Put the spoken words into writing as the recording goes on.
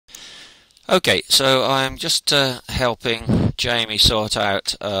Okay, so I'm just helping Jamie sort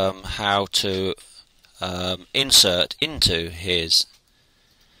out how to insert into his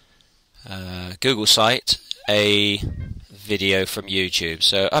Google site a video from YouTube.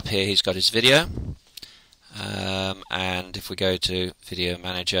 So up here he's got his video, and if we go to Video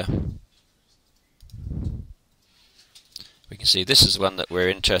Manager, we can see this is the one that we're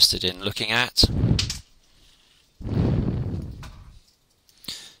interested in looking at.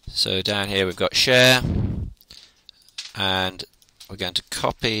 So down here we've got Share, and we're going to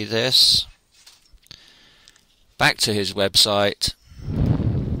copy this back to his website,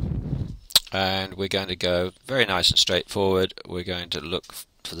 and we're going to go very nice and straightforward. We're going to look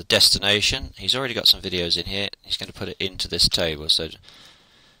for the destination. He's already got some videos in here. He's going to put it into this table. So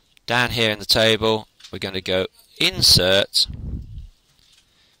down here in the table we're going to go Insert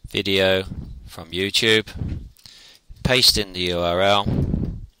Video from YouTube, paste in the URL.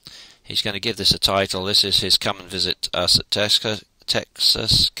 He's going to give this a title. This is his Come and Visit Us at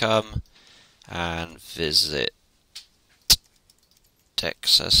Texas. Come and Visit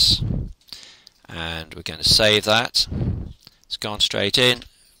Texas. And we're going to save that. It's gone straight in.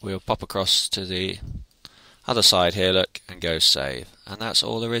 We'll pop across to the other side here, look, and go save. And that's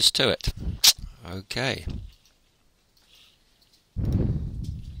all there is to it. Okay.